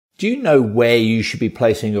Do you know where you should be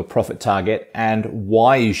placing your profit target and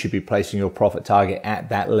why you should be placing your profit target at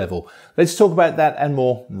that level? Let's talk about that and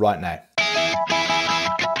more right now.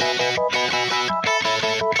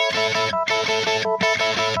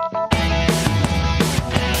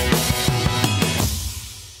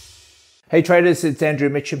 Hey traders, it's Andrew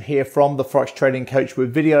Mitchem here from the Forex Trading Coach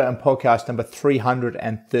with video and podcast number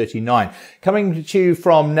 339. Coming to you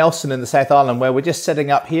from Nelson in the South Island, where we're just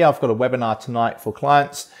setting up here. I've got a webinar tonight for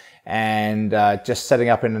clients and just setting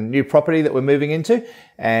up in a new property that we're moving into,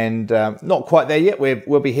 and not quite there yet.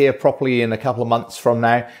 We'll be here properly in a couple of months from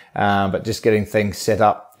now, but just getting things set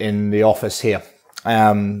up in the office here,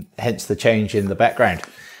 hence the change in the background,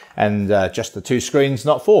 and just the two screens,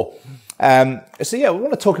 not four. So yeah, we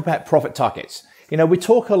want to talk about profit targets. You know, we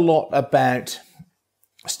talk a lot about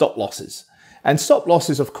stop losses, and stop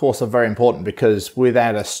losses, of course, are very important, because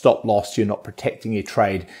without a stop loss, you're not protecting your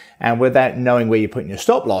trade. And without knowing where you're putting your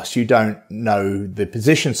stop loss, you don't know the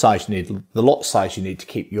position size you need, the lot size you need to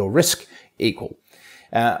keep your risk equal.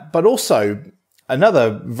 But also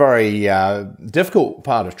another very difficult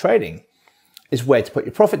part of trading is where to put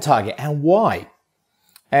your profit target and why.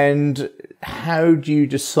 And how do you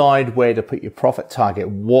decide where to put your profit target?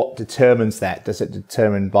 What determines that? Does it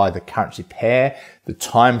determine by the currency pair, the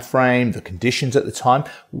time frame, the conditions at the time?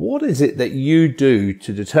 What is it that you do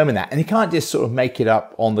to determine that? And you can't just sort of make it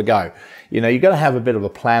up on the go. You know, you've got to have a bit of a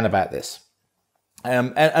plan about this.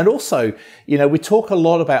 And also, you know, we talk a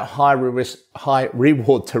lot about high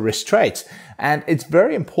reward to risk trades. And it's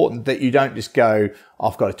very important that you don't just go,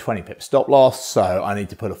 I've got a 20 pip stop loss, so I need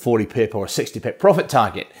to put a 40 pip or a 60 pip profit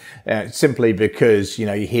target. Simply because, you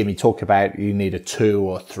know, you hear me talk about you need a 2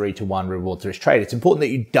 or 3 to 1 reward to risk trade. It's important that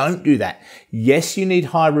you don't do that. Yes, you need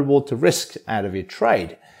high reward to risk out of your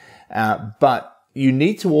trade, but you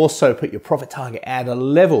need to also put your profit target at a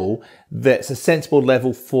level that's a sensible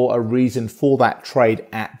level for a reason for that trade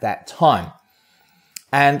at that time.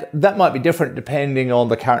 And that might be different depending on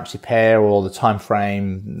the currency pair or the time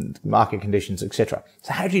frame, market conditions, etc.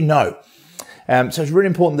 So how do you know? So it's really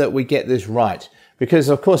important that we get this right, because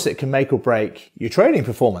of course it can make or break your trading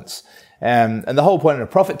performance. And the whole point of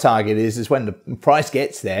a profit target is when the price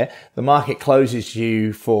gets there, the market closes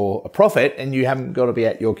you for a profit, and you haven't got to be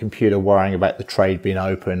at your computer worrying about the trade being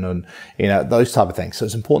open and, you know, those type of things. So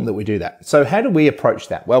it's important that we do that. So how do we approach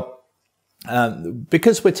that? Well,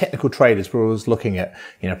 because we're technical traders, we're always looking at,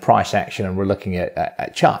 you know, price action, and we're looking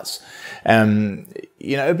at charts.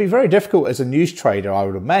 You know, it'd be very difficult as a news trader, I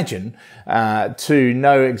would imagine, to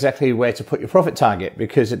know exactly where to put your profit target,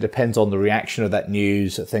 because it depends on the reaction of that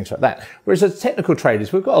news, things like that. Whereas as technical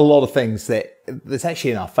traders, we've got a lot of things that's actually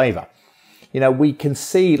in our favor. You know, we can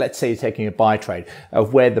see, let's say you're taking a buy trade,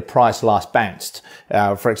 of where the price last bounced.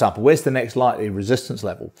 For example, where's the next likely resistance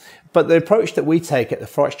level? But the approach that we take at the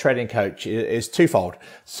Forex Trading Coach is twofold.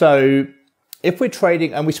 So if we're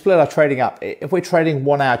trading, and we split our trading up, if we're trading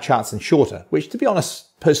 1 hour charts and shorter, which to be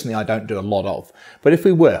honest, personally, I don't do a lot of, but if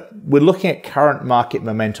we're looking at current market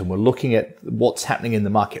momentum, we're looking at what's happening in the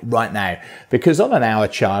market right now, because on an hour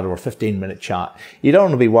chart or a 15-minute chart, you don't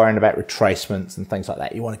want to be worrying about retracements and things like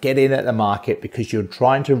that. You want to get in at the market because you're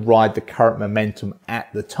trying to ride the current momentum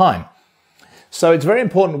at the time. So it's very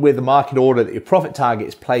important with the market order that your profit target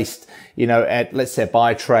is placed, you know, at, let's say, a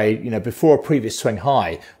buy trade, you know, before a previous swing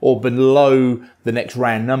high or below the next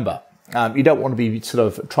round number. You don't want to be sort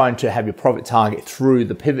of trying to have your profit target through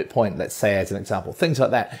the pivot point, let's say, as an example, things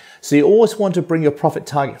like that. So you always want to bring your profit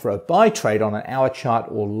target for a buy trade on an hour chart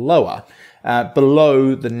or lower,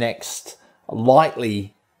 below the next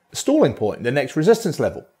likely stalling point, the next resistance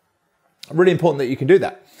level. Really important that you can do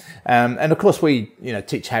that. And of course, we, you know,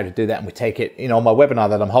 teach how to do that, and we take it, you know, on my webinar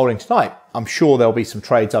that I'm holding tonight. I'm sure there'll be some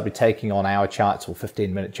trades I'll be taking on hour charts or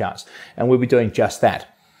 15-minute charts, and we'll be doing just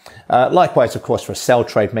that. Likewise, of course, for a sell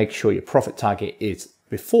trade, make sure your profit target is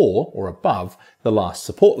before or above the last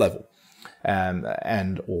support level,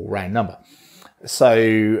 and or round number.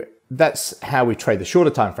 So that's how we trade the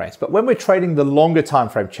shorter time frames. But when we're trading the longer time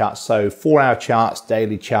frame charts, so 4-hour charts,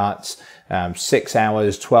 daily charts, 6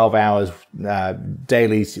 hours, 12 hours,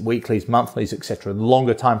 dailies, weeklies, monthlies, etc.,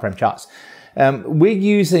 longer time frame charts, we're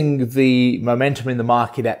using the momentum in the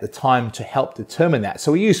market at the time to help determine that.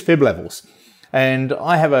 So we use fib levels. And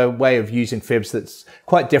I have a way of using fibs that's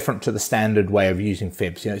quite different to the standard way of using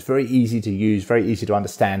fibs. You know, it's very easy to use, very easy to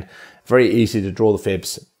understand, very easy to draw the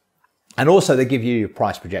fibs. And also they give you your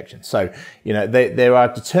price projections. So, you know, they are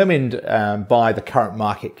determined by the current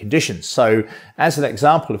market conditions. So as an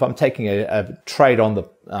example, if I'm taking a trade on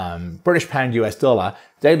the British pound US dollar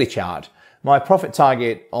daily chart, my profit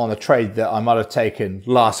target on a trade that I might have taken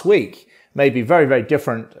last week may be very, very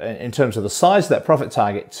different in terms of the size of that profit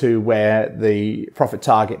target to where the profit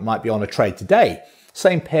target might be on a trade today.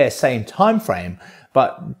 Same pair, same time frame,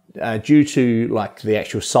 but due to like the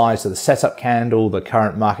actual size of the setup candle, the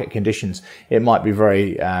current market conditions, it might be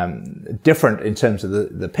very different in terms of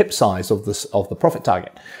the pip size of the profit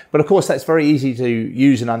target. But of course, that's very easy to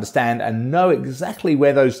use and understand and know exactly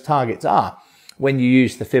where those targets are when you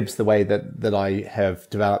use the fibs the way that I have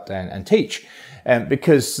developed and teach.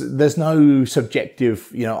 Because there's no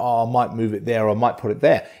subjective, oh, I might move it there or I might put it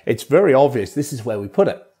there. It's very obvious this is where we put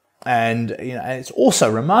it. And, and it's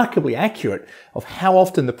also remarkably accurate of how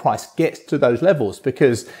often the price gets to those levels,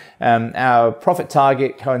 because our profit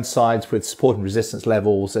target coincides with support and resistance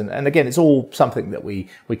levels. And again, it's all something that we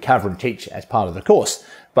cover and teach as part of the course.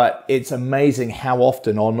 But it's amazing how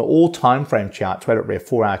often on all time frame charts, whether it be a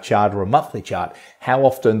 4-hour chart or a monthly chart, how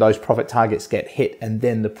often those profit targets get hit and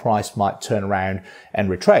then the price might turn around and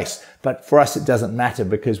retrace. But for us, it doesn't matter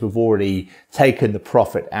because we've already taken the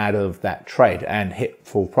profit out of that trade and hit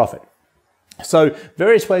full profit. So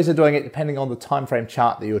various ways of doing it depending on the time frame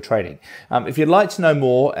chart that you're trading. If you'd like to know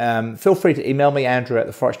more, feel free to email me, Andrew at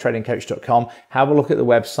theforextradingcoach.com. Have a look at the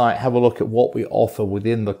website, have a look at what we offer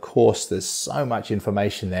within the course. There's so much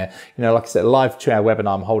information there. Like I said, a live 2-hour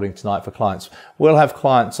webinar I'm holding tonight for clients. We'll have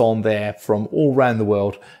clients on there from all around the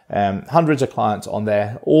world. Hundreds of clients on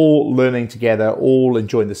there, all learning together, all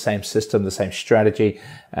enjoying the same system, the same strategy.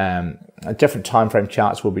 Different time frame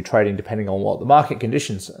charts we'll be trading depending on what the market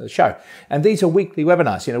conditions show. And these are weekly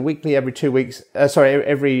webinars, weekly every 2 weeks.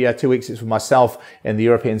 Every 2 weeks it's with myself in the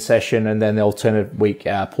European session, and then the alternate week,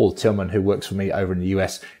 Paul Tillman, who works for me over in the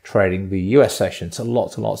US, trading the US session. So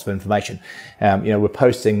lots and lots of information. We're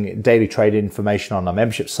posting daily trade information on our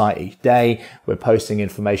membership site each day. We're posting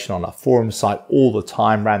information on our forum site all the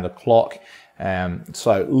time, around the clock.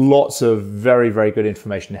 So lots of very, very good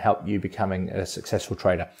information to help you becoming a successful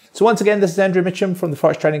trader. So once again, this is Andrew Mitchem from the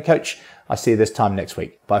Forex Trading Coach. I'll see you this time next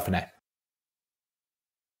week. Bye for now.